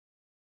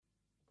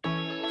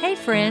Hey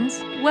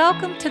friends,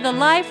 welcome to the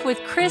Life with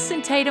Chris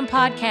and Tatum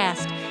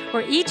podcast,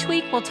 where each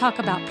week we'll talk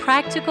about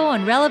practical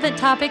and relevant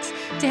topics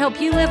to help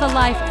you live a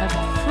life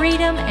of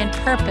freedom and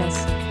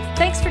purpose.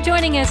 Thanks for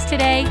joining us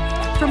today.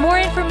 For more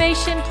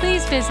information,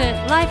 please visit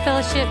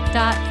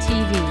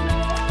lifefellowship.tv.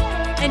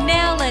 And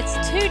now let's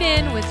tune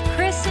in with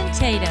Chris and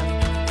Tatum.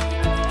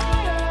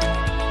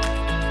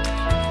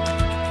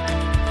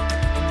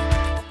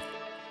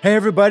 Hey,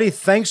 everybody.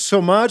 Thanks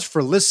so much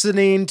for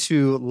listening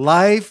to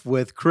Life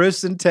with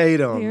Chris and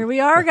Tatum. Here we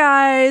are,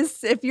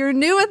 guys. If you're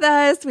new with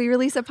us, we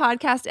release a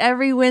podcast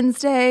every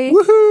Wednesday.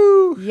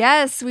 Woohoo!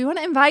 Yes, we want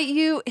to invite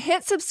you,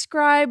 hit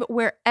subscribe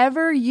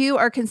wherever you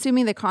are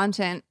consuming the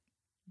content.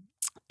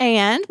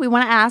 And we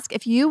want to ask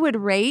if you would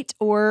rate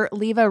or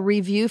leave a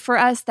review for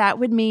us. That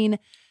would mean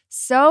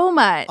so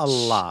much. A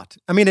lot.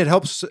 I mean, it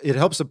helps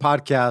the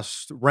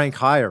podcast rank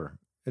higher,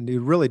 and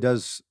it really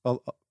does a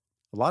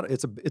lot.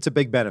 It's a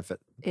big benefit.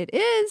 It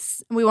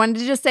is. We wanted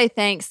to just say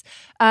thanks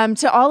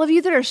to all of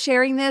you that are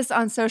sharing this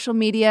on social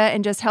media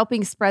and just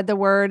helping spread the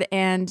word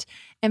and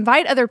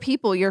invite other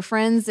people, your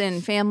friends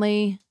and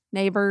family,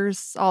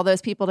 neighbors, all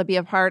those people to be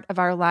a part of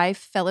our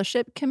Life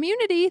Fellowship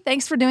community.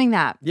 Thanks for doing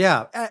that.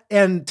 Yeah.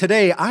 And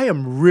today I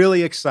am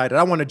really excited.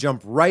 I want to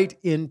jump right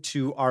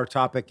into our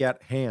topic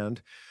at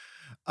hand.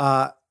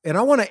 And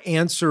I want to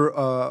answer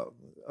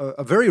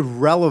a very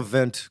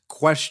relevant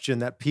question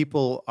that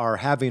people are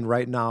having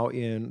right now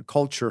in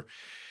culture.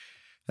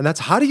 And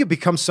that's, how do you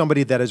become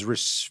somebody that is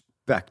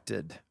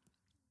respected?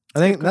 I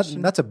think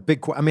that's a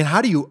big question. I mean,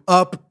 how do you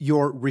up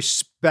your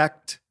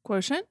respect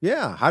quotient?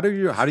 Yeah. How do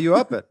you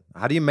up it?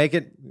 How do you make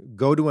it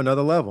go to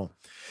another level?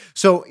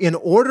 So in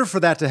order for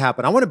that to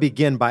happen, I want to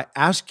begin by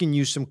asking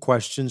you some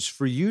questions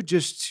for you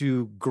just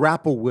to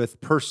grapple with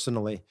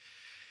personally.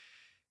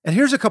 And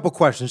here's a couple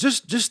questions.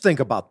 Just think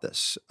about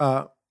this.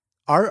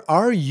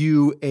 Are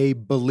you a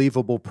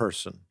believable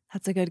person?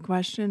 That's a good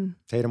question.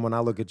 Tatum, when I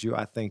look at you,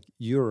 I think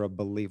you're a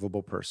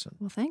believable person.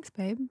 Well, thanks,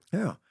 babe.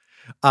 Yeah.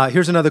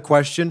 Here's another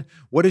question.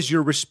 What is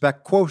your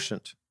respect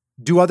quotient?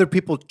 Do other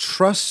people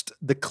trust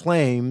the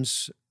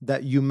claims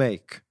that you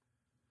make?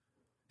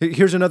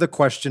 Here's another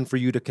question for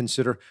you to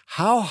consider.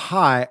 How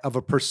high of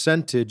a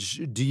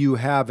percentage do you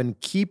have in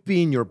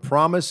keeping your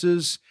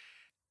promises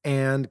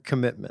and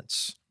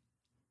commitments?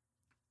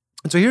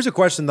 And so here's a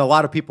question that a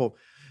lot of people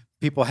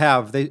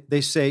have.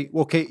 They say,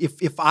 okay,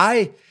 if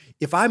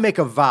I make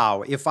a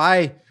vow, if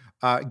I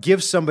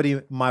give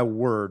somebody my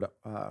word,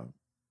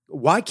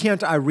 why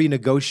can't I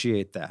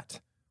renegotiate that?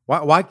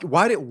 Why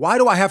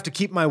do I have to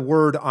keep my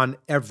word on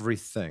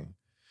everything?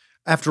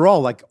 After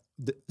all, like,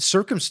 the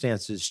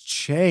circumstances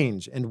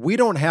change and we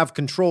don't have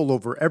control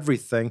over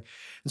everything.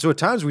 And so at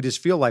times we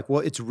just feel like,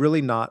 well, it's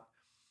really not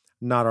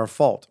our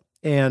fault.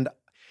 And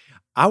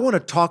I want to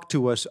talk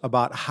to us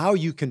about how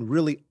you can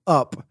really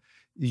up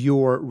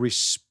your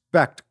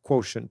respect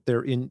quotient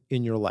there in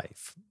your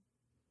life.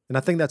 And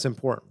I think that's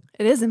important.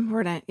 It is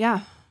important,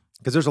 yeah.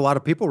 Because there's a lot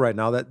of people right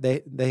now that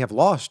they have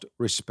lost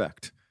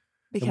respect.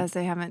 Because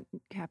they haven't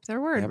kept their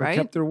word, They haven't right?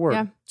 kept their word.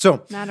 Yeah.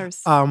 So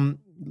Matters.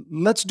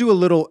 Let's do a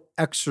little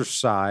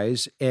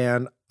exercise,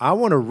 and I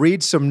want to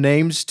read some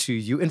names to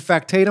you. In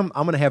fact, Tatum,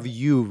 I'm going to have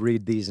you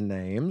read these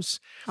names.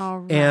 All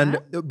right. And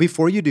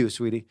before you do,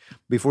 sweetie,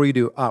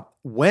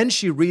 when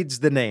she reads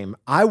the name,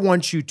 I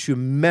want you to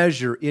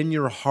measure in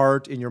your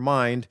heart, in your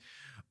mind,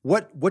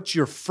 what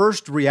your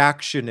first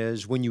reaction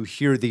is when you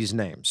hear these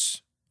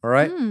names. All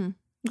right?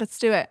 Let's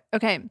do it.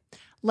 Okay.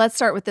 Let's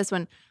start with this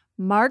one.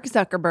 Mark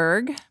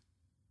Zuckerberg.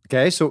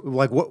 Okay, so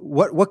like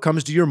what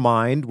comes to your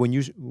mind when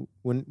you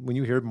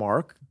hear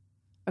Mark?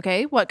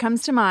 Okay, what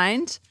comes to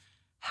mind?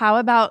 How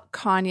about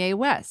Kanye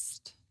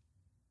West?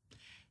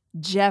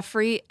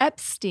 Jeffrey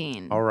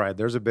Epstein. All right,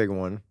 there's a big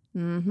one.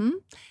 Mm-hmm.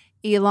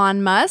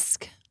 Elon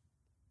Musk.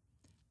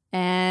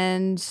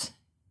 And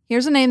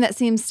here's a name that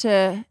seems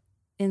to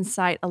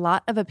incite a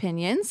lot of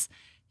opinions.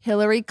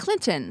 Hillary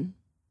Clinton.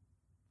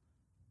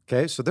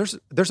 Okay, so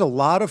there's a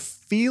lot of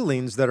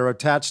feelings that are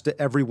attached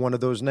to every one of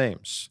those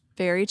names.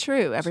 Very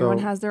true. Everyone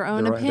has their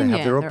own opinion. They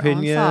have their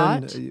opinion,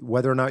 own thought.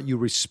 whether or not you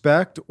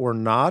respect or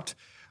not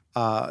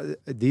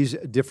these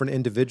different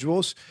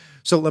individuals.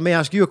 So let me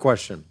ask you a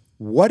question.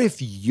 What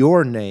if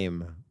your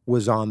name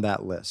was on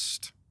that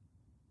list?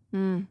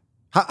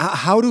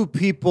 How do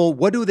people,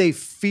 what do they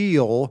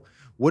feel,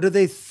 what do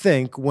they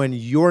think when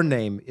your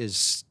name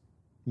is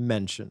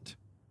mentioned?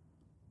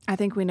 I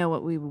think we know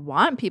what we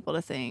want people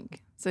to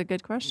think. It's a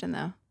good question,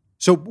 though.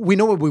 So we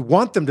know what we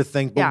want them to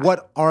think, but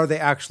what are they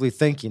actually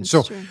thinking? That's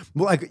so true.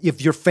 like if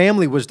your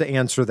family was to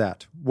answer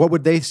that, what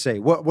would they say?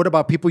 What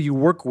about people you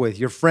work with,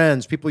 your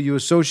friends, people you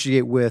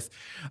associate with,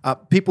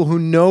 people who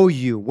know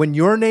you? When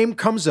your name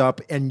comes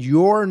up and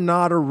you're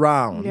not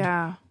around,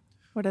 Yeah.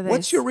 What do they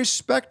what's your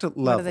respect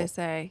level? What do they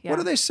say? Yeah. What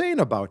are they saying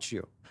about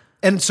you?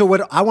 And so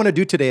what I want to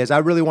do today is I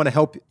really want to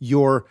help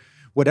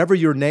whatever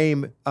your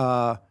name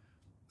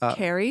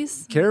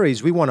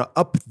carries, we want to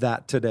up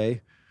that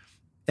today.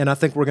 And I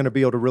think we're going to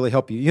be able to really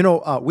help you. You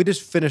know, we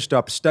just finished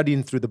up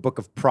studying through the book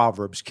of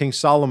Proverbs. King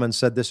Solomon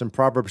said this in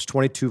Proverbs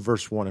 22,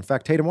 verse 1. In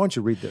fact, Tatum, why don't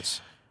you read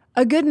this?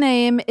 A good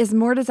name is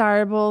more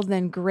desirable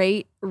than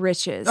great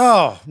riches.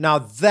 Oh, now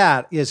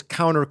that is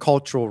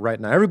countercultural right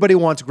now. Everybody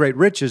wants great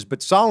riches,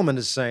 but Solomon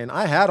is saying,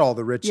 I had all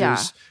the riches, Yeah.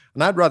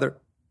 and I'd rather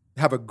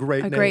have a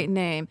great name. Great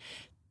name.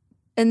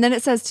 And then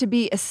it says to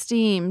be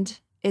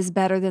esteemed is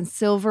better than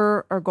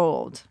silver or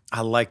gold.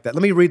 I like that.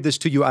 Let me read this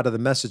to you out of the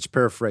Message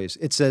paraphrase.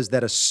 It says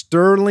that a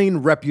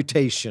sterling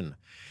reputation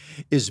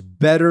is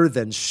better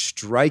than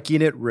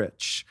striking it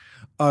rich.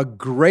 A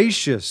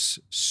gracious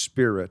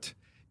spirit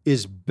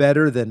is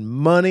better than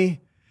money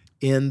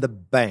in the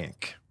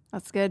bank.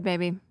 That's good,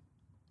 baby.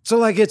 So,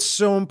 like, it's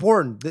so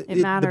important. The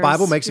matters,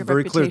 Bible makes your it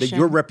very clear that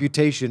your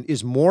reputation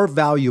is more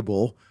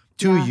valuable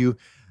to Yeah. you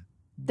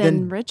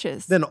Than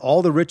riches. than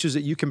all the riches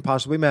that you can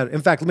possibly imagine.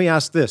 In fact, let me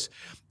ask this.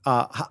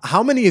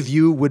 How many of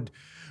you would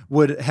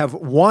have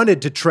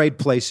wanted to trade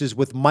places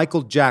with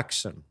Michael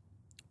Jackson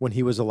when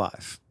he was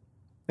alive?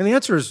 And the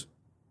answer is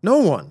no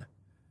one.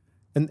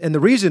 And the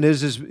reason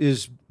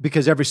is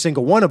because every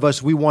single one of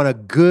us, we want a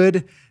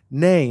good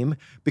name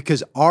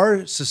because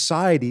our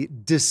society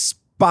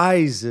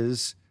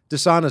despises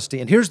dishonesty.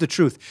 And here's the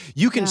truth.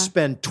 You can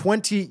spend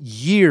 20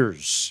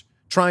 years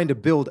trying to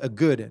build a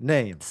good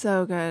name.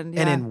 So good.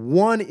 Yeah. And in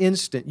one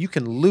instant, you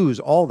can lose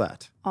all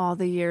that. all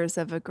the years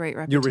of a great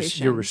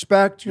reputation. Your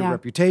respect, your Yeah.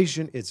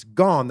 reputation, it's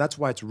gone. That's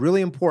why it's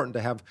really important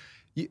to have,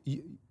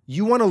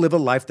 you want to live a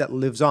life that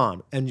lives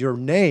on, and your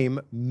name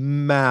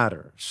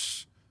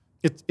matters.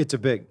 It's a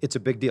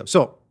big deal.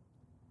 So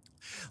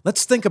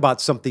let's think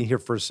about something here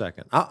for a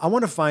second. I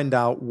want to find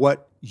out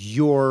what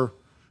your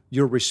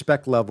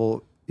respect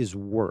level is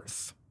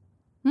worth.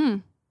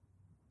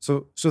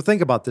 So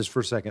think about this for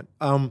a second.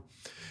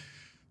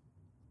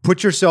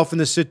 Put yourself in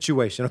the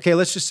situation. Okay,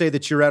 let's just say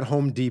that you're at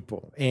Home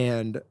Depot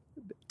and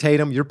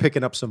Tatum, you're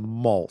picking up some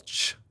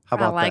mulch. How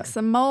about that? I like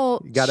some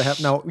mulch. You got to have,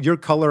 now your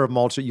color of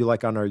mulch that you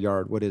like on our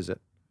yard, what is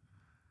it?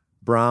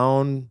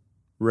 Brown,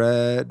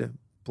 red,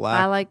 black?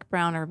 I like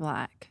brown or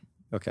black.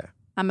 Okay.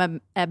 I'm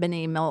a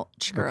ebony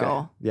mulch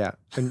girl. Okay. Yeah.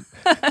 And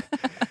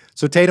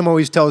so Tatum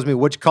always tells me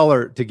which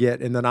color to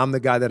get, and then I'm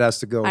the guy that has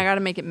to go. I got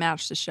to make it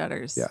match the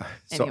shutters. Yeah.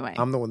 So Anyway.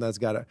 I'm the one that's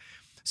got to.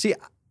 See,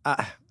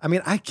 I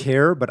mean, I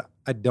care, but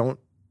I don't.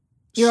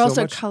 You're so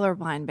also much.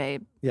 colorblind,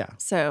 babe. Yeah.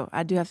 So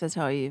I do have to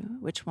tell you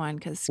which one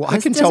because Well, I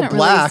can tell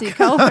black. Really see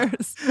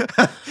colors.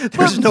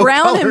 There's no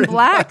brown color and in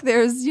black.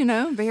 There's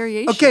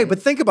variation. Okay,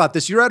 but think about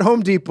this. You're at Home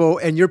Depot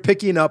and you're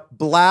picking up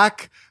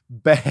black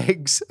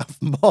bags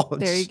of mulch.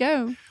 There you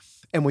go.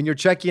 And when you're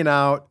checking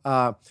out,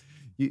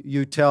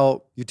 you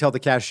tell the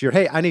cashier,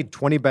 "Hey, I need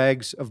 20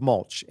 bags of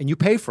mulch," and you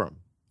pay for them.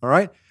 All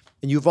right.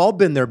 And you've all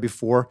been there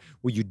before,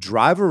 where you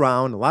drive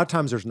around. A lot of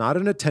times, there's not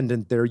an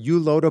attendant there. You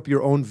load up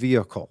your own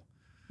vehicle.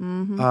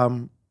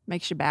 Mm-hmm.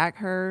 Makes your back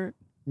hurt.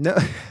 No,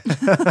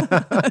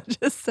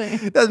 Just saying.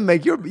 it doesn't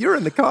make you're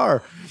in the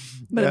car,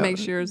 But it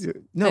makes yours.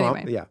 No,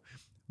 Anyway. yeah.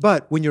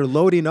 But when you're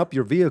loading up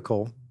your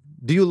vehicle,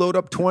 do you load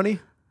up 20,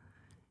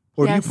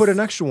 or do you Yes. put an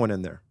extra one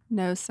in there?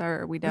 No,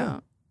 sir, we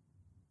don't.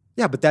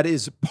 Yeah, but that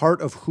is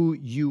part of who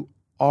you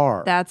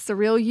are. That's the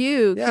real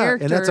you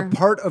character. And that's a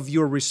part of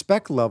your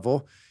respect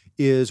level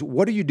is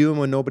what are you doing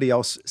when nobody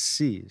else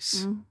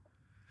sees?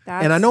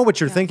 And I know what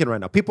you're thinking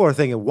right now. People are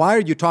thinking, why are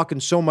you talking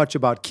so much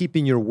about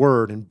keeping your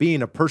word and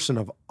being a person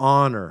of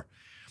honor?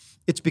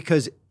 It's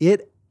because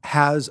it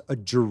has a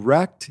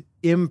direct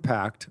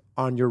impact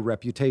on your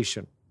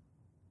reputation.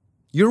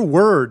 Your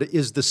word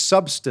is the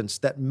substance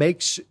that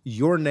makes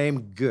your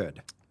name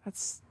good.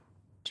 That's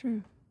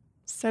true.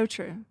 So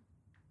true.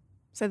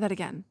 Say that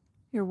again.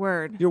 Your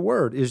word. Your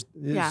word is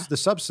Yeah. the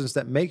substance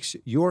that makes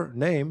your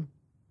name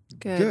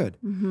good.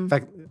 Mm-hmm. In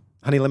fact,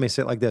 honey, let me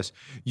say it like this.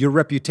 Your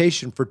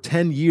reputation for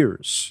 10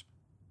 years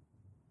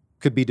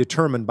could be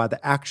determined by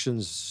the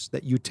actions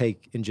that you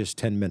take in just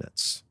 10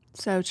 minutes.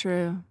 So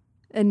true.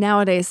 And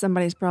nowadays,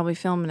 somebody's probably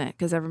filming it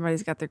because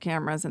everybody's got their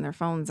cameras and their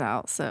phones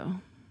out. So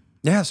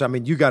Yes, I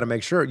mean, you got to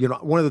make sure.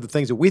 One of the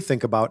things that we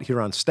think about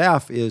here on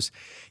staff is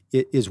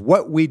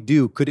what we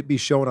do, could it be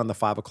shown on the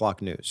 5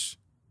 o'clock news?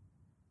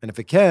 And if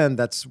it can,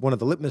 that's one of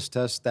the litmus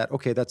tests that,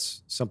 okay,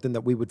 that's something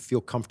that we would feel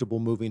comfortable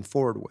moving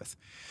forward with.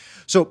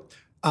 So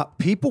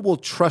people will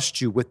trust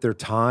you with their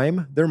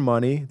time, their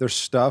money, their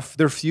stuff,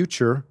 their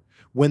future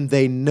when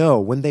they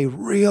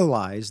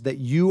realize that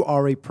you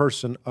are a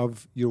person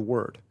of your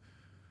word.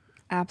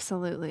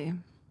 absolutely.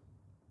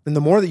 And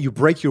the more that you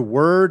break your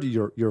word,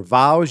 your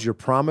vows, your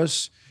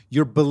promise,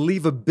 your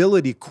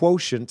believability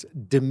quotient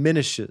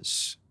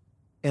diminishes.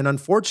 And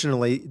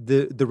unfortunately,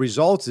 the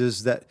result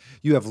is that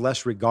you have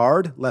less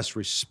regard, less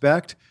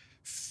respect,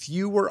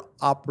 fewer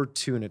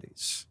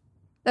opportunities.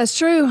 That's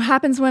true.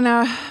 Happens when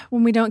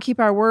we don't keep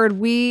our word.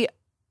 We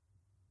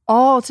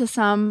all, to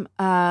some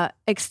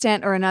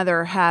extent or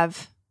another,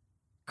 have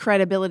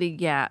credibility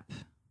gap.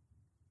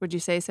 Would you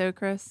say so,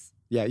 Chris?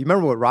 Yeah, you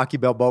remember what Rocky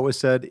Balboa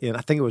said in,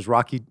 I think it was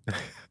Rocky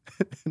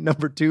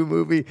 #2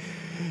 movie?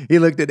 He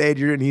looked at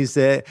Adrian and he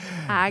said,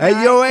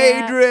 "Hey, yo,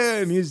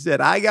 Adrian." He said,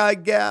 "I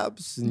got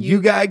gaps and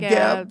you got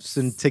gaps.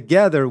 And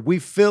together we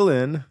fill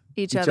in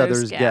each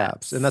other's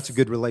gaps. And that's a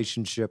good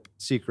relationship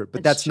secret.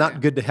 But That's that's not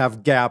true. good to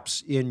have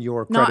gaps in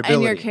your Not credibility.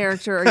 in your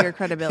character or your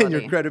credibility. in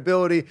your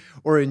credibility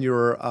or in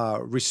your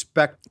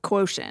respect.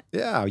 Quotient.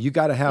 Yeah, you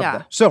got to have Yeah.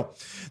 that. So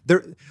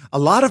a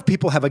lot of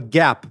people have a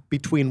gap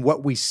between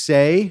what we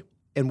say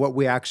and what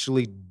we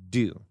actually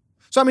do.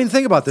 So, I mean,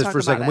 think about this Let's for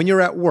a talk second. about When it.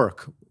 you're at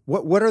work,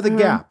 what are the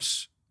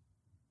gaps?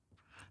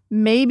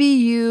 Maybe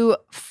you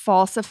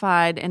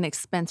falsified an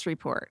expense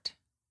report.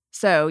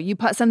 So you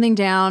put something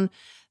down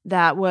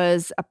that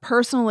was a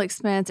personal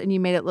expense and you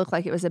made it look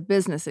like it was a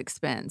business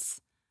expense.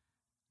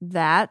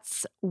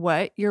 That's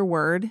what your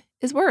word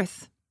is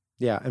worth.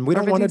 Yeah, and we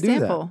don't Perfect want to do that.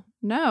 example.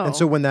 No. And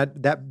so when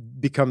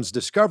that becomes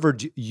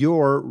discovered,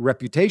 your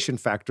reputation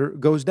factor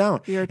goes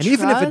down. Your And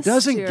even if it trust,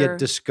 doesn't your- get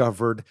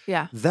discovered,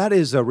 Yeah. that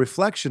is a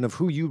reflection of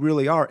who you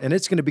really are. And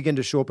it's going to begin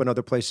to show up in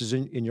other places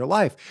in your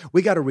life.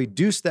 We got to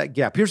reduce that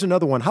gap. Here's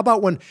another one. How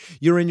about when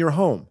you're in your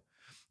home?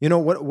 You know,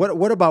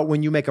 what about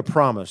when you make a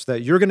promise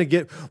that we're going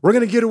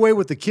to get away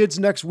with the kids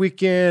next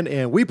weekend,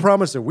 and we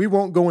promise that we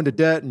won't go into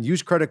debt and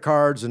use credit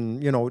cards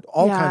and,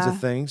 all kinds Yeah.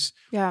 of things.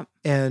 Yeah.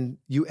 And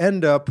you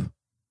end up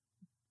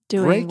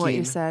Doing breaking what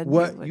you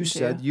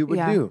said. you would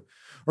Yeah. do.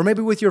 Or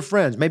maybe with your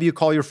friends. Maybe you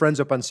call your friends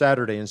up on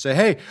Saturday and say,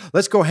 hey,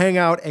 let's go hang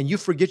out, and you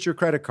forget your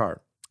credit card.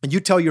 And you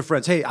tell your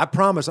friends, hey, I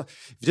promise,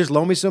 if you just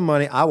loan me some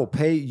money, I will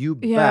pay you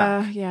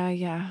back.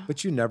 Yeah.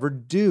 But you never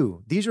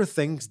do. These are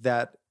things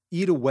that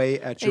eat away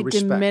at your They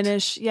respect.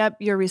 diminish,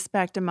 your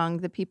respect among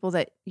the people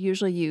that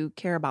usually you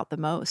care about the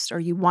most or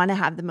you want to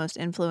have the most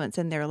influence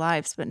in their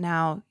lives. But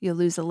now you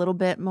lose a little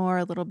bit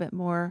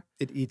more.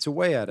 It eats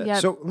away at it.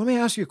 Yep. So let me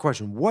ask you a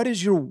question. What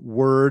is your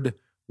word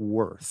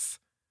worth?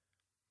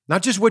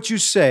 Not just what you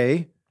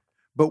say,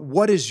 but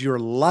what does your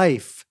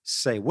life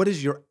say? What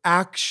does your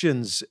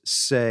actions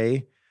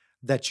say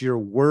that your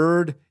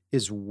word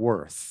is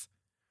worth?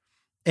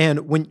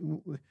 And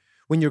when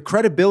your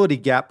credibility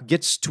gap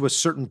gets to a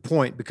certain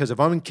point because of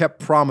unkept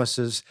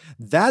promises,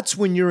 that's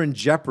when you're in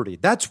jeopardy.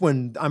 That's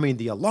when,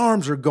 the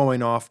alarms are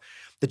going off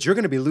that you're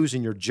going to be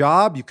losing your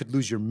job. You could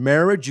lose your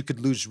marriage. You could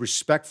lose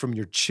respect from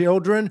your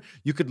children.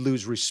 You could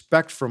lose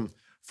respect from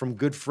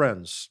good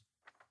friends.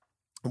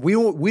 We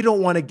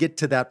don't want to get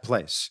to that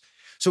place.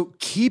 So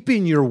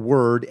keeping your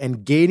word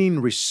and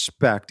gaining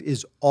respect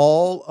is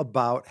all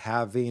about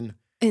having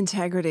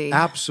Integrity.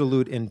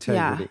 absolute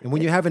integrity. Yeah. And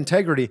when you have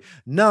integrity,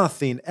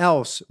 nothing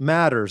else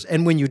matters.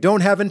 And when you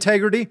don't have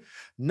integrity,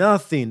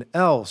 nothing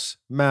else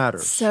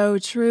matters. So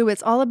true.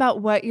 It's all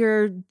about what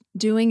you're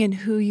doing and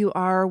who you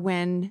are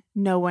when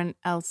no one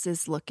else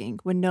is looking,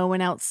 when no one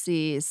else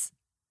sees.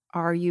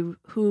 Are you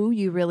who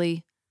you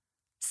really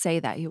say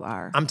that you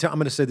are? I'm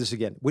going to say this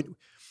again.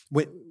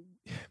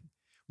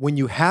 When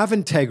you have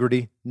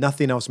integrity,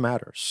 nothing else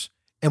matters.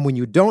 And when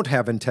you don't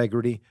have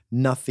integrity,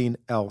 nothing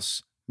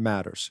else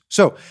matters.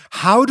 So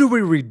how do we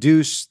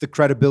reduce the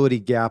credibility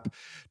gap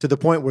to the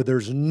point where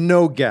there's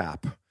no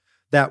gap?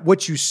 That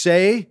what you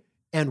say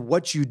and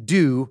what you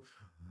do,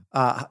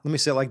 let me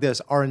say it like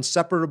this, are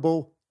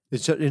inseparable.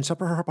 It's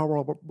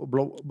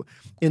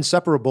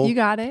inseparable. You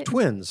got it.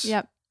 Twins.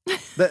 Yep.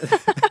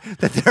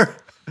 that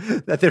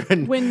they're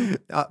in. When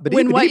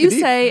Badee, what you badee.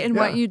 say and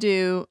what Yeah. you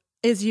do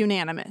is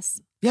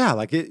unanimous. Yeah,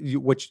 like it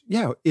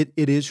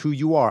is who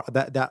you are.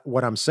 That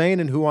what I'm saying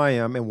and who I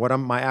am and what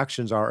my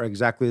actions are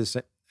exactly the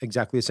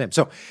same.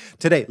 So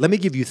today, let me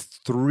give you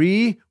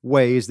 3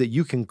 ways that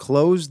you can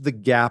close the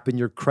gap in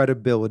your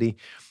credibility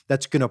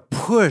that's going to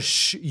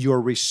push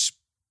your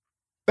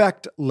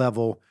respect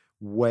level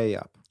way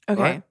up.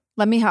 Okay. All right?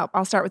 Let me help.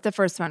 I'll start with the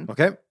first one.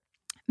 Okay?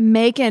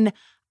 Make an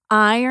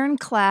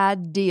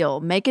ironclad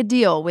deal. Make a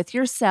deal with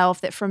yourself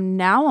that from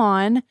now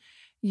on,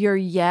 your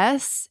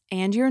yes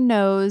and your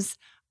no's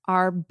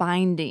are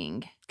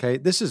binding. Okay,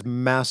 this is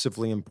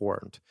massively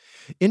important.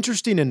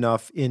 Interesting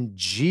enough, in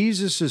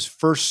Jesus's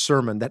first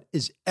sermon that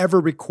is ever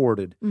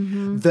recorded,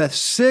 Mm-hmm. the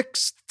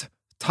 6th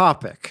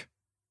topic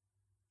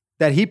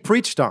that he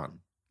preached on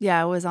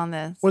Yeah, it was on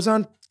this. was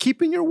on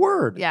keeping your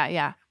word.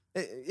 Yeah.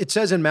 It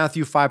says in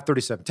Matthew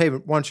 5:37.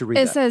 Taven, why don't you read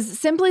It that? says,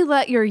 simply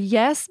let your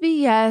yes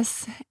be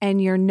yes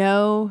and your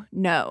no,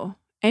 no.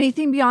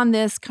 Anything beyond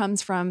this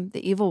comes from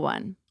the evil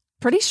one.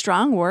 Pretty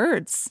strong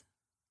words,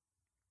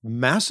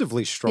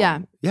 Massively strong. Yeah.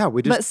 Yeah,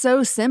 we just but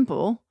so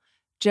simple,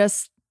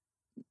 just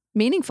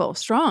meaningful,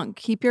 strong.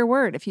 Keep your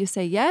word. If you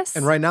say yes,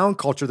 and right now in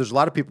culture, there's a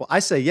lot of people, I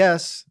say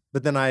yes,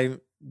 but then I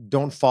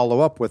don't follow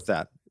up with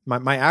that.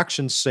 My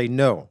actions say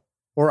no.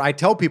 Or I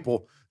tell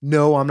people,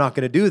 no, I'm not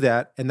going to do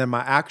that. And then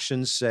my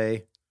actions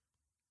say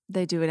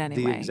they do it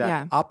anyway. the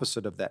exact Yeah.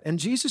 opposite of that. And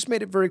Jesus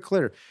made it very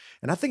clear.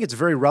 And I think it's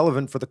very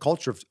relevant for the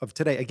culture of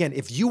today. Again,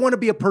 if you want to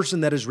be a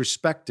person that is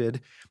respected,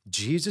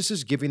 Jesus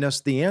is giving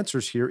us the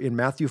answers here in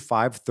Matthew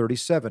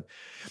 5:37.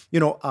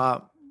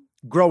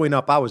 Growing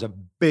up, I was a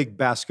big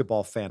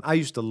basketball fan. I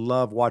used to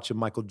love watching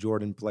Michael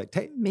Jordan play.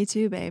 Me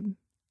too, babe.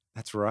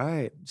 That's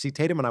right. See,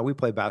 Tatum and I, we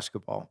play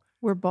basketball.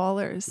 We're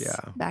ballers. Yeah.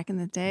 Back in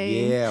the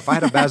day. Yeah, if I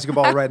had a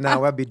basketball right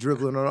now, I'd be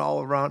dribbling it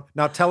all around.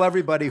 Now tell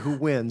everybody who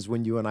wins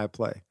when you and I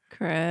play.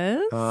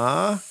 Chris.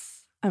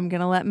 I'm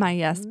going to let my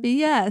yes be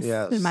yes,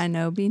 Yes. and my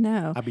no be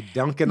no. I'll be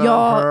dunking Y'all,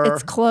 on her.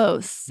 it's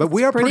close. But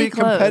we It's are pretty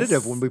close.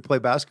 competitive when we play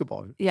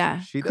basketball.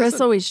 Yeah. She Chris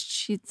doesn't- always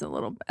cheats a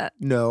little bit.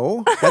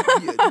 No.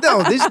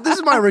 No, this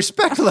is my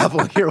respect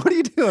level here. What are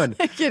you doing?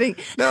 I'm kidding.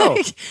 No.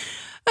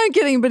 I'm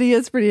kidding, but he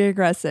is pretty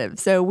aggressive.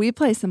 So we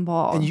play some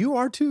ball. And you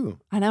are too.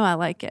 I know, I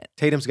like it.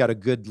 Tatum's got a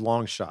good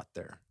long shot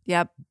there.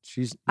 Yep.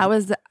 She's. I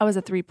was a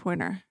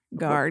 3-pointer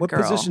guard What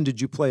girl. position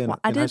did you play in? Well,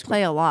 I in high did school?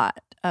 play a lot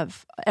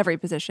of every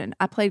position.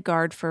 I played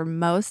guard for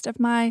most of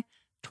my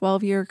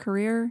 12-year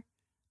career,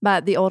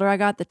 but the older I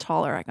got, the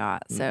taller I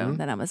got. So Mhm.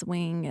 then I was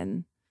wing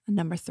and a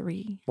number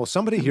 3. Well,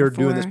 somebody Number here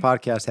doing this 4.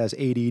 podcast has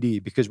ADD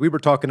because we were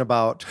talking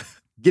about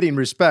getting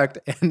respect,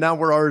 and now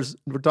we're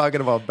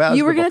talking about basketball.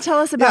 You were going to tell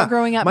us about Yeah,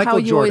 growing up, Michael how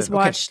you always Jordan.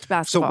 Okay, watched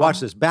basketball. So watch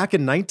this. Back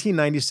in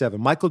 1997,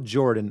 Michael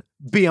Jordan,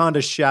 beyond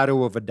a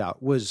shadow of a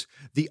doubt, was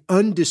the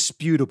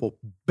undisputable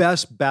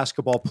best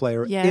basketball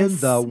player in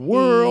the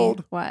world.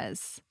 He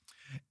was.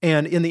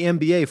 And in the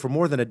NBA for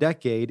more than a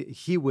decade,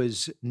 he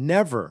was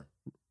never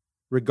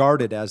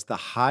regarded as the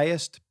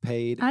highest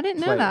paid I didn't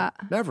know player. that.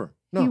 Never.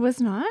 No. He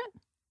was not?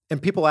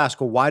 And people ask,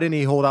 well, why didn't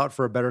he hold out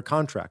for a better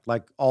contract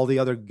like all the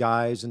other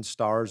guys and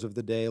stars of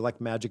the day,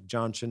 like Magic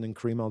Johnson and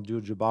Kareem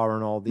Abdul-Jabbar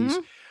and all these?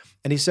 Mhm.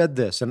 And he said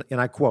this, and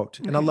I quote,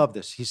 and I Okay. love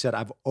this. He said,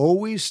 I've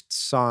always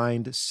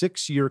signed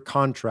 6-year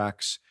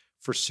contracts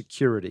for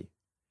security,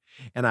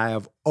 and I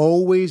have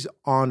always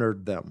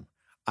honored them.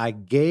 I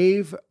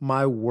gave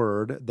my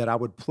word that I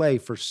would play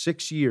for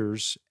 6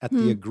 years at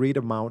the agreed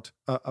amount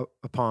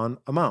upon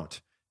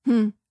amount.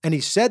 Hmm. And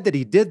he said that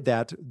he did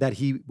that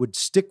he would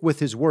stick with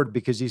his word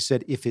because he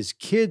said if his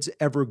kids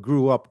ever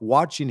grew up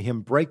watching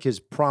him break his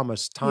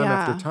promise time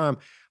after Yeah. time,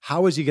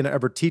 how is he going to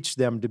ever teach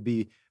them to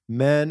be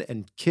men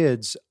and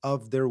kids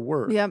of their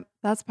word? Yep.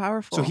 That's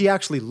powerful. So he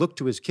actually looked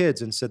to his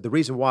kids and said, the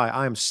reason why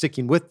I am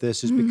sticking with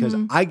this is because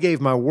Mhm. I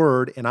gave my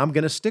word and I'm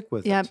going to stick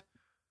with Yep. it.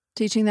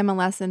 Teaching them a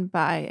lesson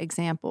by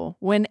example.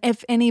 When,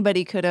 if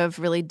anybody could have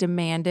really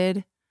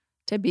demanded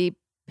to be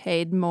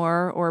paid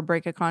more or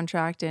break a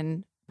contract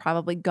and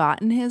probably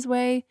gotten his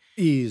way,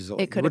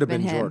 Easily. it could would have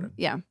been him. Jordan.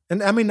 Yeah.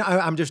 And I mean,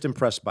 I'm just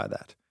impressed by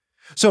that.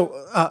 So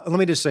let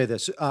me just say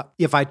this.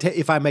 If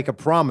I make a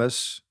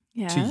promise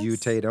Yes. to you,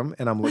 Tatum,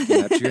 and I'm looking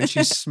at you and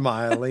she's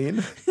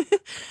smiling.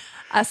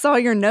 I saw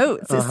your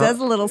notes. It Uh-huh. says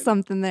a little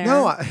something there.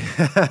 No,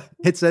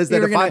 it says you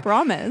that were if going I to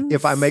promise.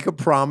 if I make a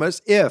promise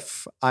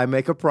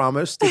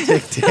to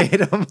take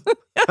Tatum.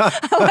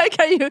 I like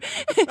how you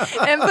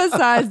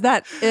emphasize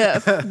that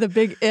if, the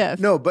big if.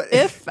 No, but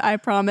If I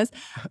promise.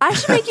 I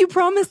should make you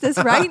promise this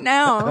right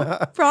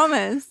now.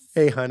 Promise.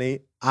 Hey, honey,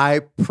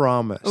 I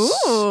promise.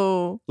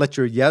 Ooh. Let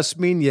your yes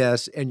mean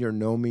yes and your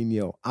no mean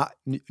yo.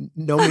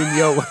 No mean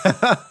yo.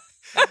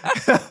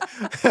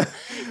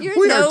 Your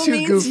We no are too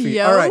means goofy.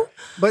 yo. All right,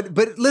 but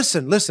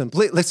listen.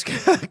 Please, let's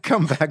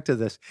come back to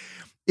this.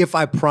 If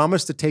I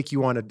promise to take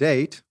you on a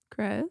date,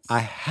 Chris. I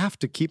have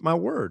to keep my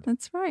word.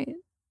 That's right.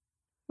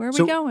 Where are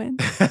So- we going?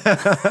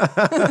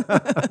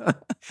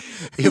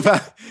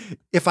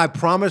 if I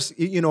promise,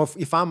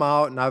 if I'm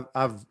out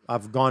and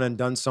I've gone and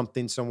done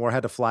something somewhere,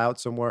 had to fly out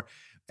somewhere,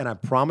 and I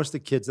promised the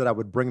kids that I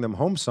would bring them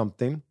home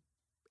something,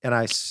 and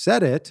I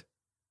said it,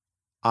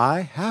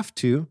 I have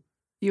to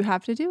You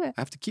have to do it.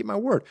 keep my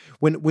word.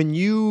 When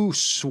you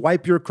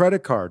swipe your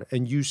credit card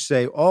and you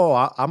say,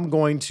 "Oh, I'm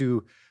going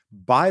to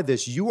buy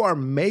this," you are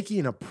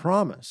making a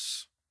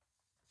promise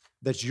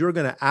that you're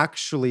going to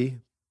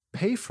actually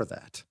pay for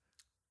that.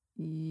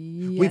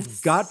 Yes.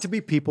 We've got to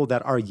be people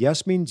that our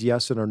yes means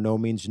yes and our no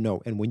means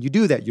no. And when you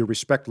do that, your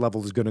respect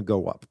level is going to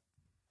go up.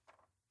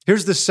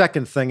 Here's the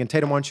second thing, and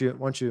Tatum, why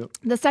don't you?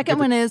 The second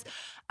one is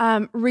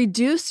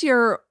reduce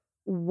your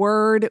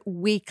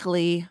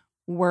weekly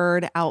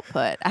word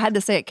output. I had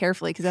to say it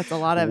carefully because that's a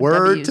lot of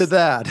Word W's. to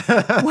that.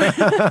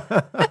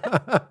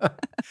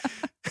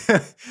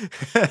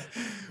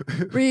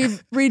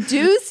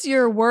 Reduce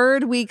your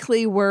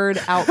weekly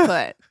word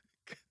output.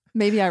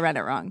 Maybe I read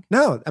it wrong.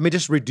 No, I mean,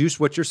 just reduce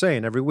what you're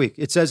saying every week.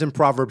 It says in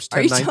Proverbs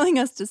Are you 10:19. telling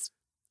us to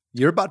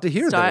You're about to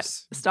hear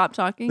this. stop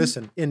talking?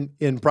 Listen,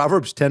 in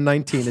Proverbs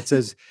 10:19, it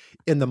says,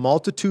 "In the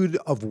multitude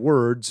of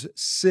words,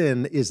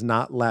 sin is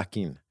not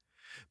lacking,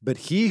 but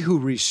he who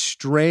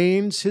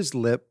restrains his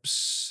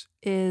lips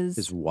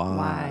is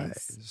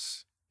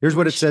wise." Here's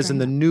what it says in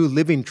the New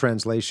Living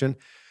Translation.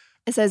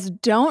 It says,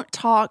 "Don't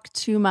talk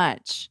too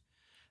much,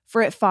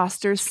 for it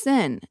fosters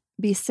sin.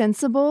 Be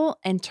sensible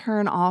and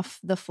turn off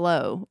the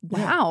flow."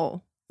 Yeah.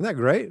 Wow. Isn't that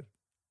great?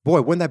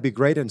 Boy, wouldn't that be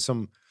great in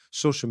some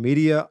social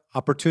media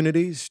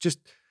opportunities? Just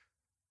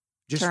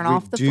Turn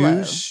off the flow.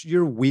 reduce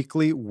your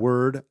weekly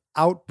word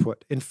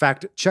output. In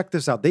fact, check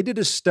this out. They did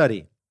a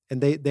study,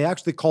 and they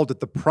actually called it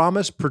the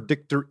Promise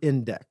Predictor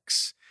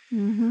Index,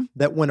 Mm-hmm.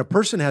 that when a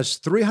person has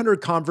 300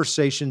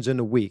 conversations in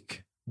a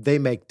week, they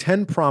make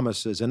 10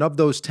 promises, and of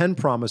those 10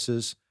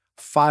 promises,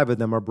 5 of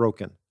them are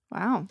broken.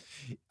 Wow.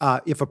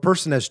 If a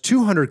person has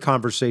 200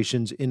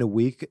 conversations in a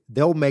week,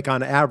 they'll make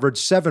on average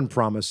 7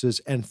 promises,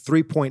 and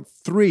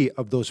 3.3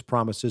 of those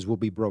promises will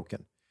be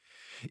broken.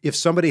 If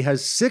somebody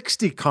has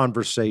 60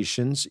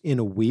 conversations in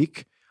a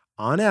week,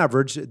 on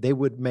average, they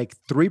would make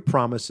 3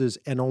 promises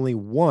and only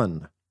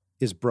 1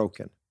 is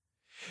broken.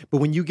 But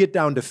when you get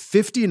down to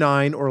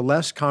 59 or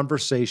less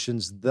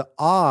conversations, the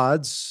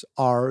odds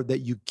are that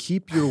you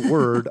keep your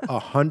word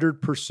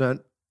 100%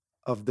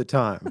 of the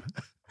time.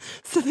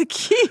 So the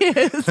key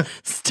is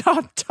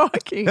stop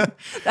talking.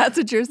 That's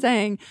what you're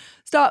saying.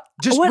 Stop.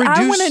 Just what I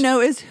reduce- want to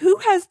know is who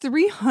has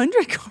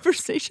 300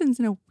 conversations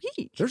in a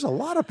week? There's a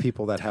lot of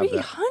people that have that.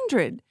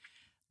 300.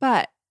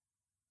 But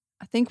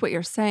I think what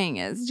you're saying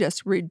is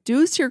just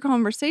reduce your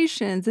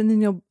conversations and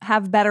then you'll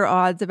have better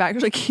odds of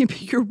actually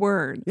keeping your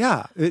word.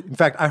 Yeah. In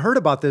fact, I heard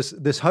about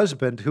this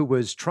husband who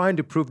was trying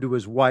to prove to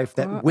his wife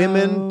that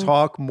women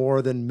talk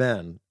more than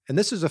men. And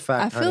this is a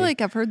fact. I feel honey.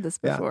 like I've heard this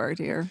before,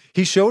 dear.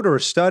 He showed her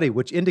a study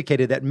which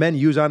indicated that men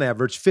use on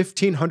average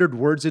 1,500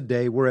 words a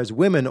day, where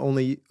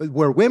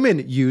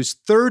women use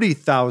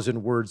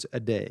 30,000 words a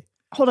day.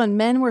 Hold on.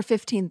 Men were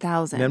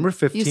 15,000. Men were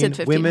 15. You said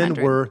 1,500.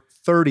 Women were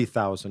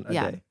 30,000 a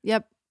day.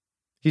 Yep.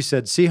 He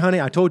said, see,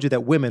 honey, I told you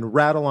that women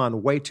rattle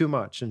on way too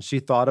much. And she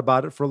thought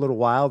about it for a little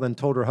while, then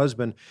told her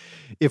husband,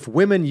 if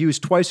women use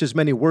twice as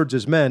many words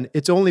as men,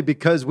 it's only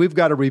because we've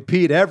got to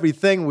repeat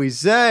everything we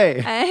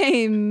say.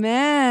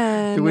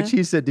 Amen. To which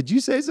he said, did you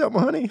say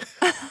something, honey?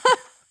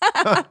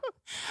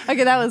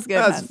 Okay, that was good.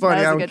 That's man.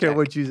 funny. That I was a don't good care joke.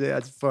 what you say.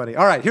 That's funny.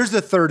 All right, here's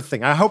the third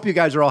thing. I hope you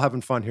guys are all having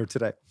fun here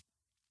today.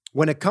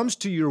 When it comes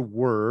to your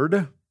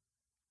word,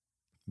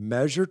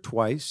 measure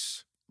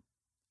twice.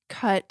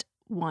 Cut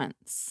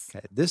once.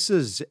 Okay, this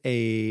is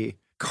a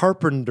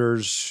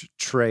carpenter's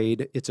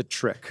trade. It's a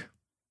trick.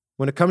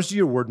 When it comes to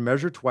your word,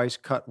 measure twice,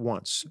 cut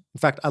once. In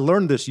fact, I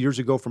learned this years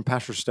ago from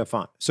Pastor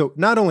Stefan. So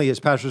not only is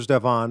Pastor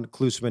Stefan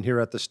Klusman here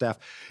at the staff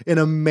an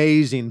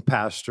amazing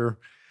pastor,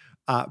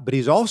 but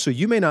he's also,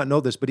 you may not know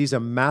this, but he's a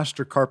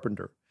master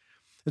carpenter.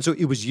 And so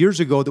it was years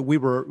ago that we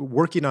were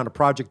working on a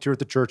project here at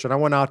the church, and I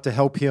went out to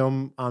help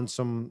him on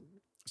some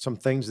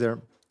things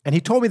there. And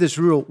he told me this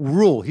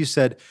rule. He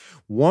said,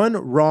 one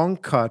wrong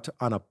cut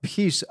on a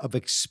piece of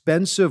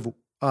expensive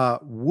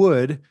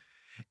wood,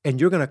 and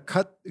you're going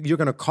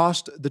to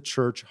cost the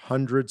church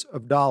hundreds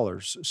of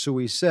dollars. So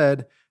he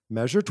said,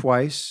 measure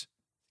twice,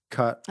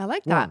 cut I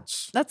like that.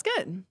 once. That's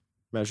good.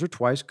 Measure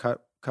twice,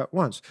 cut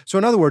once. So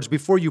in other words,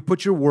 before you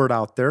put your word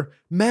out there,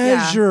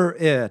 measure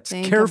it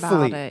Think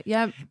carefully about it.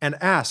 Yep. and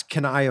ask,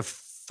 can I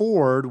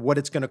afford what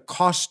it's going to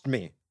cost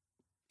me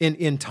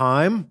in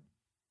time,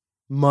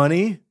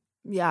 money,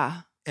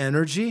 Yeah.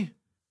 energy?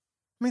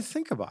 I mean,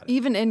 think about it.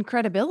 Even in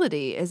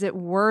credibility, is it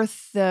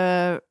worth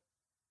the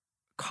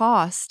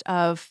cost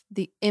of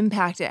the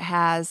impact it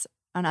has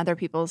on other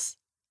people's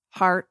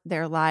heart,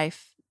 their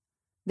life,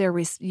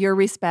 your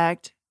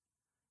respect?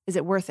 Is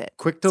it worth it?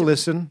 Quick to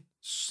listen,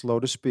 slow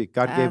to speak.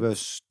 God gave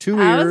us 2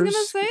 ears. I was going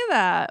to say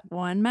that.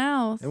 One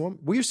mouth. And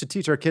we used to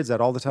teach our kids that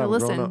all the time But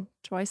growing up. listen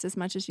twice as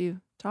much as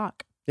you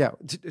talk. Yeah,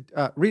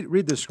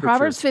 read this scripture.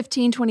 Proverbs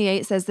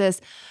 15:28 says this,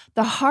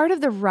 the heart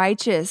of the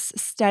righteous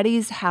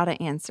studies how to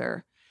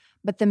answer,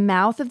 but the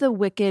mouth of the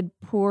wicked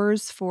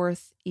pours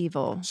forth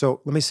evil.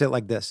 So let me say it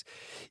like this.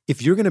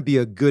 If you're going to be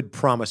a good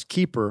promise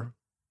keeper,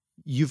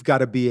 you've got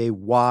to be a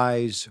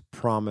wise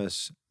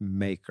promise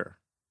maker.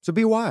 So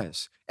be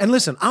wise. And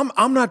listen,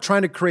 I'm not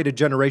trying to create a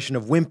generation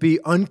of wimpy,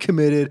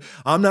 uncommitted,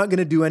 I'm not going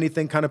to do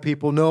anything kind of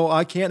people. No,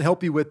 I can't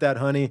help you with that,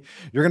 honey.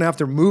 You're going to have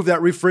to move that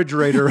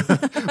refrigerator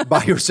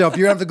by yourself.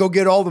 You're going to have to go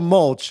get all the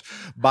mulch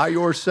by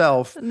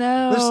yourself.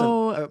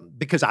 No. Listen,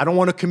 because I don't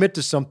want to commit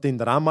to something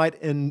that I might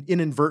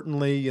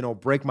inadvertently,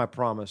 break my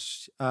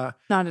promise. Not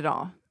at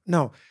all.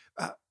 No,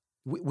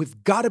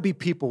 we've got to be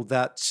people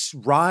that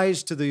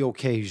rise to the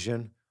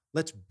occasion.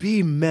 Let's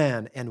be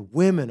men and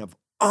women of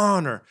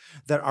honor,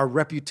 that our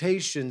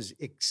reputations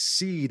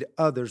exceed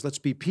others. Let's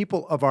be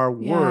people of our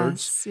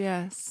words.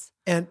 Yes.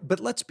 But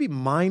let's be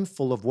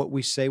mindful of what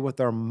we say with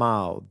our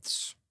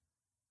mouths.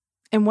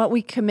 And what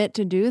we commit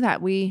to do,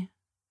 that we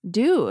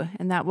do.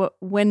 And that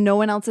when no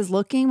one else is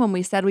looking, when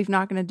we said we're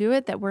not going to do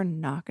it, that we're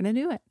not going to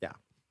do it. Yeah.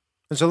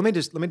 And so let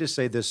me just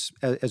say this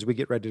as we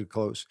get ready to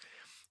close.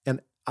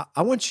 And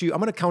I'm going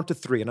to count to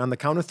 3. And on the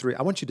count of 3,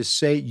 I want you to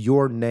say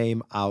your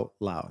name out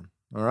loud.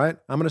 All right?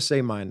 I'm going to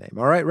say my name.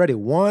 All right? Ready?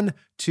 1,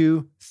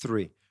 2,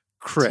 3.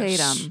 Chris.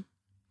 Tatum.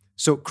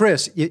 So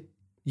Chris,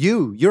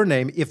 your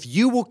name, if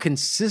you will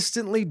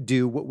consistently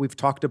do what we've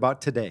talked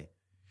about today,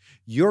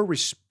 your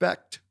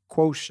respect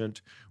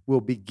quotient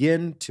will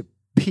begin to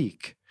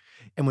peak.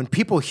 And when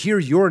people hear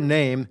your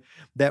name,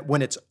 that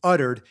when it's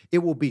uttered, it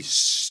will be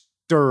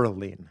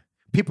sterling.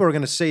 People are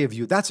going to say of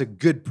you, that's a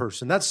good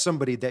person. That's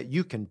somebody that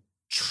you can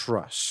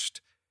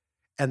trust.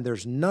 And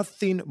there's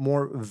nothing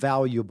more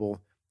valuable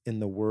in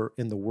the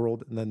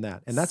world than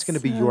that. And that's going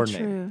to be your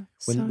name.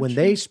 When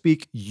they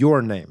speak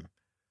your name,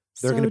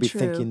 they're going to be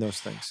thinking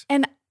those things.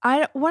 And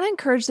I want to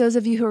encourage those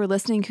of you who are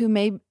listening who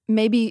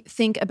maybe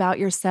think about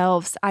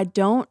yourselves, I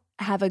don't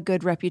have a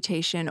good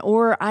reputation,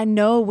 or I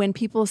know when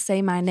people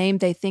say my name,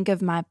 they think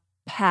of my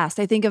past.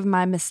 They think of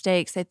my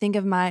mistakes. They think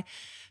of my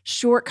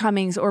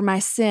shortcomings or my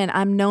sin.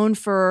 I'm known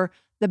for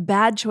the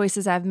bad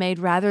choices I've made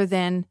rather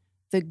than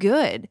the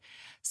good.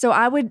 So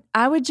I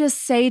would just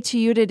say to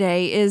you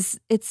today is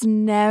it's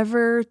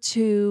never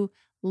too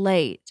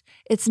late.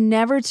 It's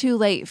never too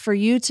late for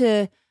you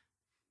to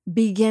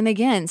begin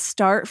again,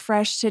 start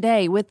fresh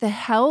today. With the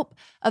help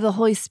of the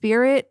Holy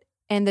Spirit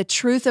and the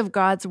truth of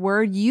God's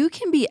word, you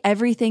can be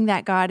everything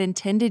that God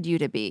intended you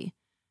to be.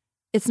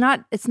 It's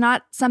not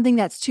something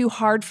that's too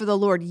hard for the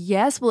Lord.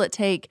 Yes, will it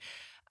take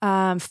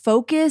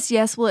focus?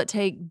 Yes, will it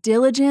take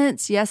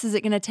diligence? Yes, is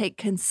it going to take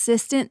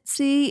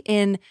consistency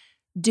in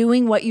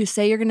doing what you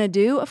say you're going to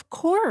do? Of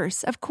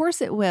course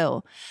it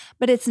will.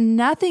 But it's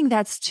nothing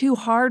that's too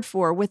hard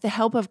for, with the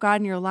help of God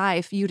in your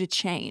life, you to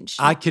change.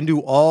 I can do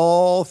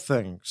all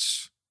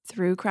things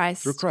through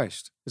Christ. Through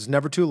Christ. It's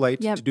never too late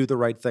to do the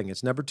right thing.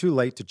 It's never too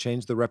late to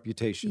change the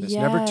reputation. It's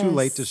never too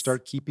late to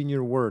start keeping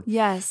your word.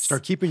 Yes.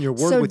 Start keeping your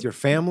word with your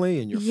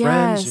family and your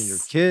friends and your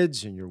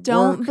kids and your work.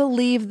 Don't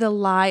believe the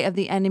lie of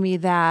the enemy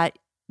that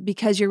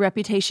because your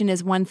reputation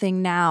is one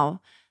thing now,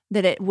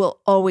 that it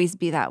will always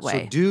be that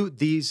way. So do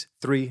these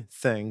 3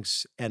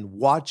 things and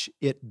watch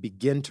it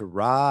begin to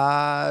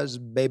rise,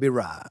 baby,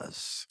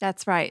 rise.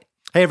 That's right.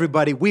 Hey,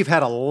 everybody, we've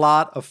had a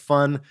lot of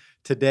fun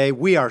today.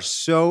 We are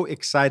so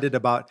excited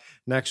about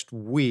next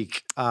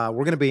week. We're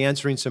going to be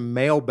answering some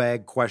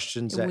mailbag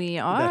questions that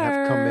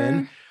have come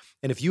in.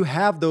 And if you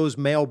have those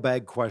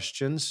mailbag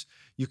questions,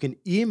 you can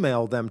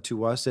email them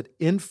to us at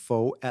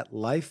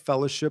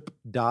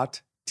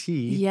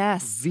info@lifefellowship.tv.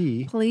 Yes,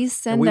 please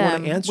send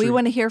them. We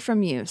want to hear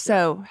from you.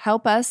 So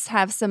help us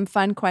have some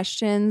fun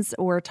questions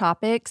or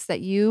topics that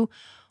you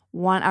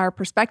want our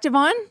perspective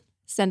on.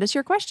 Send us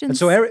your questions. And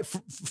so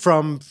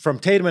from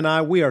Tatum and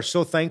I, we are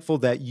so thankful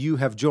that you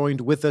have joined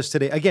with us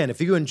today. Again,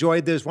 if you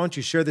enjoyed this, why don't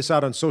you share this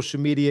out on social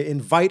media,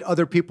 invite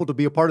other people to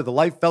be a part of the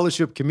Life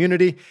Fellowship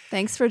community.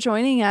 Thanks for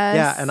joining us.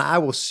 Yeah, and I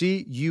will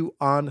see you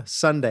on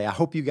Sunday. I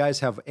hope you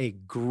guys have a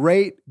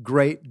great,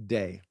 great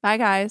day. Bye,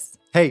 guys.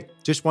 Hey,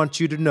 just want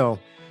you to know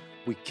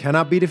we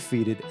cannot be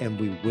defeated and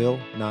we will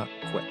not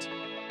quit.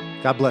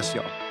 God bless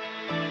y'all.